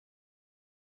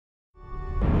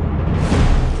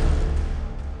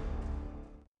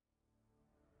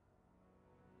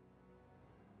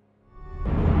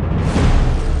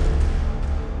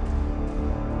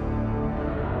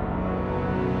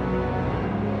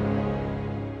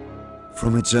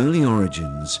From its early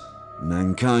origins,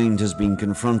 mankind has been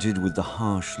confronted with the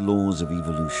harsh laws of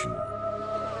evolution.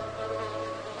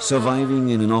 Surviving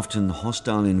in an often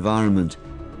hostile environment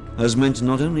has meant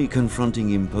not only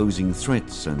confronting imposing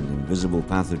threats and invisible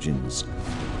pathogens,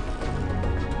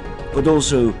 but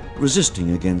also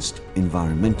resisting against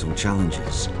environmental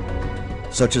challenges,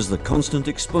 such as the constant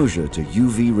exposure to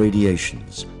UV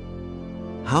radiations.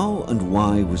 How and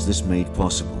why was this made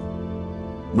possible?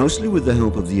 Mostly with the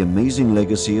help of the amazing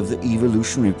legacy of the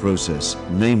evolutionary process,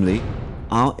 namely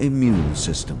our immune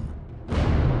system.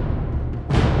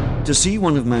 To see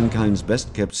one of mankind's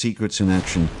best-kept secrets in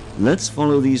action, let's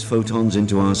follow these photons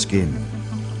into our skin.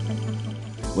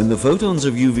 When the photons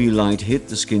of UV light hit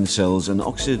the skin cells, an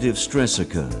oxidative stress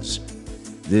occurs.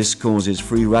 This causes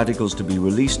free radicals to be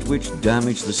released which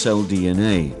damage the cell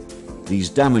DNA. These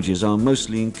damages are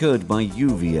mostly incurred by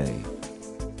UVA.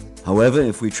 However,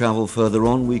 if we travel further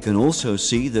on, we can also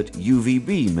see that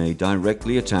UVB may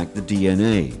directly attack the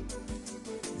DNA.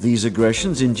 These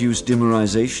aggressions induce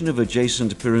dimerization of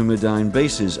adjacent pyrimidine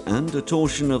bases and a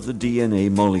torsion of the DNA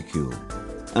molecule.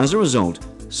 As a result,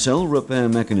 cell repair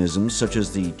mechanisms such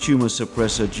as the tumor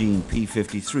suppressor gene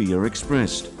p53 are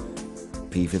expressed.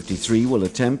 p53 will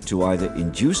attempt to either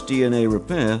induce DNA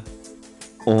repair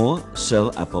or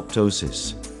cell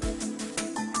apoptosis.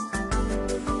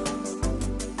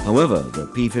 However, the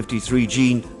p53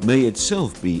 gene may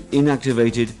itself be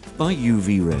inactivated by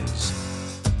UV rays.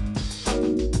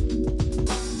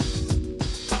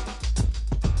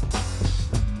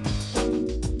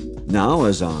 Now,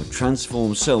 as our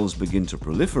transformed cells begin to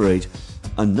proliferate,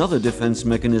 another defense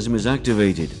mechanism is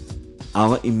activated: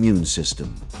 our immune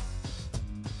system.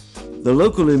 The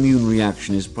local immune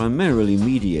reaction is primarily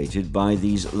mediated by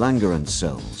these Langerhans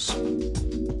cells.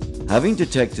 Having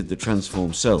detected the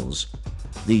transformed cells,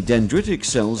 the dendritic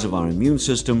cells of our immune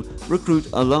system recruit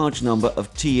a large number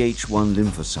of Th1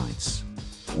 lymphocytes,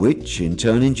 which in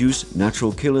turn induce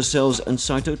natural killer cells and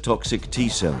cytotoxic T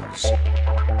cells.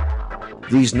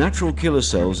 These natural killer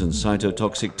cells and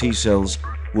cytotoxic T cells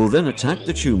will then attack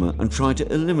the tumor and try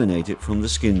to eliminate it from the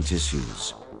skin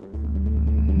tissues.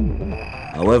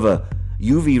 However,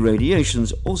 UV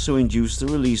radiations also induce the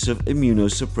release of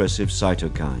immunosuppressive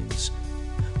cytokines,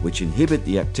 which inhibit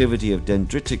the activity of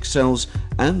dendritic cells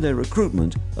and their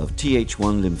recruitment of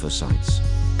Th1 lymphocytes.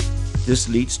 This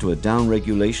leads to a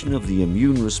downregulation of the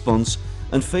immune response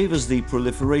and favors the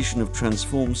proliferation of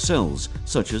transformed cells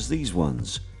such as these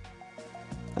ones.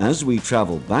 As we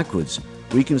travel backwards,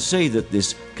 we can say that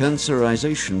this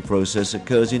cancerization process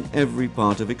occurs in every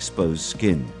part of exposed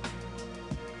skin.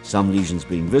 Some lesions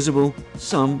being visible,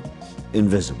 some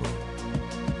invisible.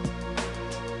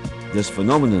 This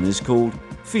phenomenon is called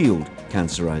field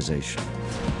cancerization.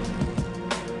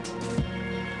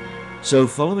 So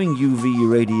following UV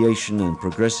irradiation and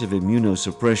progressive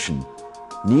immunosuppression,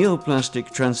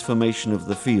 neoplastic transformation of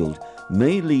the field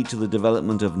may lead to the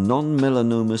development of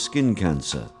non-melanoma skin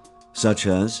cancer, such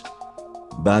as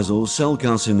basal cell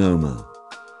carcinoma,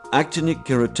 actinic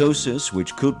keratosis,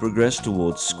 which could progress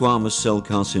towards squamous cell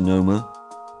carcinoma,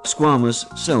 squamous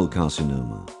cell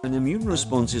carcinoma. An immune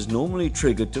response is normally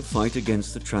triggered to fight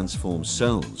against the transformed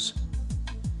cells.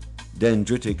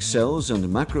 Dendritic cells and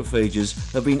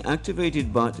macrophages have been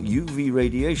activated, but UV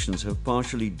radiations have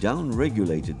partially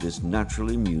downregulated this natural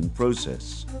immune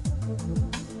process.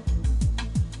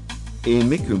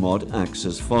 Imiquimod acts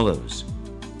as follows.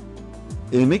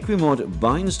 Imiquimod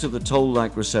binds to the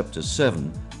toll-like receptor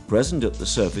 7 present at the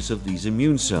surface of these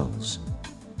immune cells.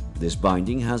 This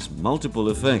binding has multiple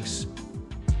effects.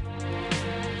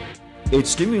 It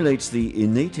stimulates the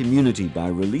innate immunity by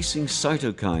releasing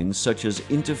cytokines such as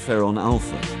interferon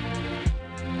alpha.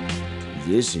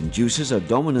 This induces a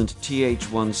dominant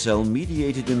Th1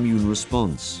 cell-mediated immune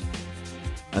response.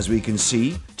 As we can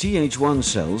see, Th1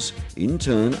 cells in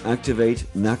turn activate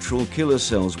natural killer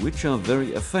cells which are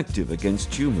very effective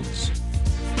against tumors.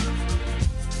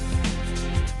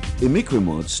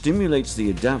 Imiquimod stimulates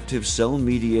the adaptive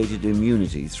cell-mediated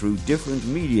immunity through different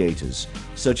mediators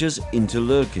such as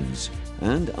interleukins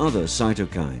and other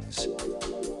cytokines.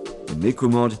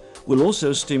 Imiquimod will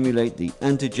also stimulate the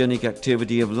antigenic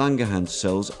activity of Langerhans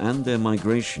cells and their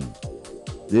migration.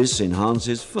 This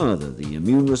enhances further the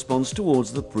immune response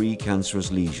towards the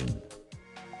pre-cancerous lesion.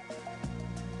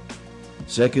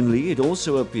 Secondly, it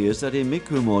also appears that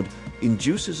imiquimod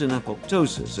induces an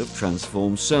apoptosis of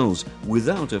transformed cells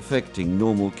without affecting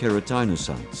normal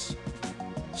keratinocytes.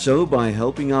 So, by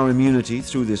helping our immunity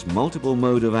through this multiple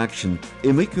mode of action,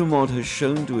 imiquimod has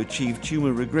shown to achieve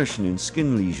tumor regression in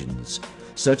skin lesions,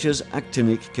 such as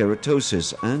actinic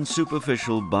keratosis and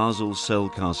superficial basal cell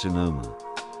carcinoma.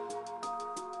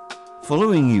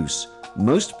 Following use,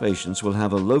 most patients will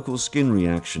have a local skin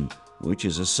reaction, which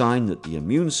is a sign that the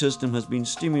immune system has been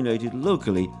stimulated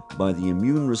locally by the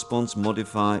immune response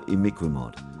modifier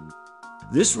imiquimod.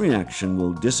 This reaction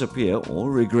will disappear or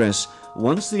regress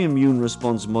once the immune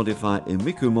response modifier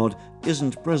imiquimod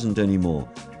isn't present anymore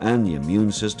and the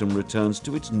immune system returns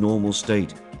to its normal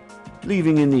state,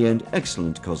 leaving in the end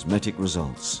excellent cosmetic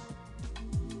results.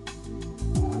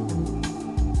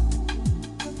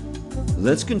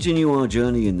 Let's continue our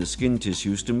journey in the skin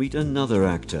tissues to meet another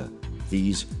actor,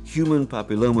 these human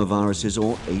papillomaviruses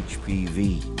or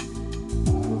HPV.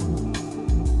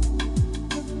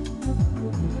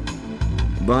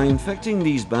 By infecting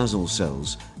these basal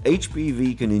cells,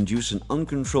 HPV can induce an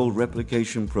uncontrolled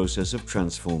replication process of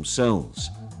transformed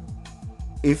cells.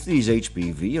 If these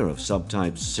HPV are of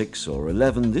subtypes 6 or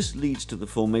 11, this leads to the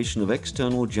formation of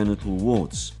external genital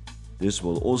warts. This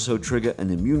will also trigger an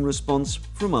immune response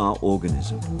from our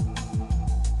organism.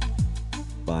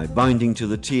 By binding to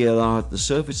the TLR at the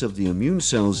surface of the immune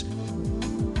cells,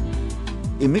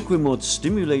 imiquimod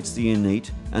stimulates the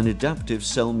innate and adaptive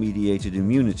cell-mediated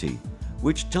immunity,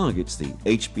 which targets the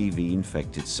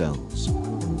HPV-infected cells.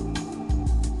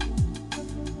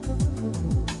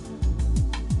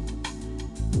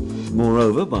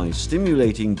 Moreover, by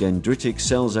stimulating dendritic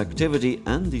cells' activity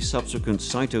and the subsequent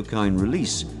cytokine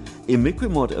release,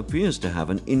 imiquimod appears to have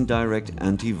an indirect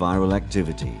antiviral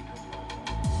activity.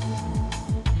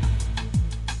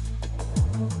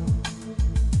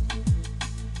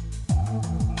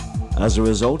 As a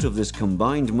result of this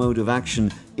combined mode of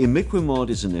action, imiquimod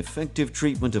is an effective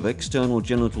treatment of external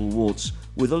genital warts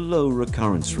with a low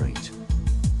recurrence rate.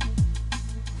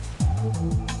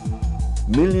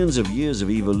 Millions of years of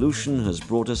evolution has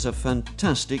brought us a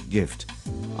fantastic gift,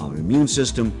 our immune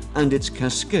system and its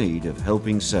cascade of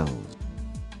helping cells.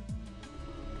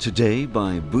 Today,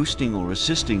 by boosting or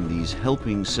assisting these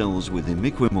helping cells with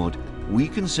imiquimod, we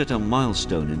can set a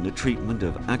milestone in the treatment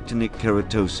of actinic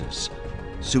keratosis,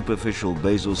 superficial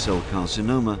basal cell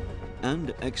carcinoma,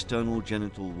 and external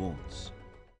genital warts.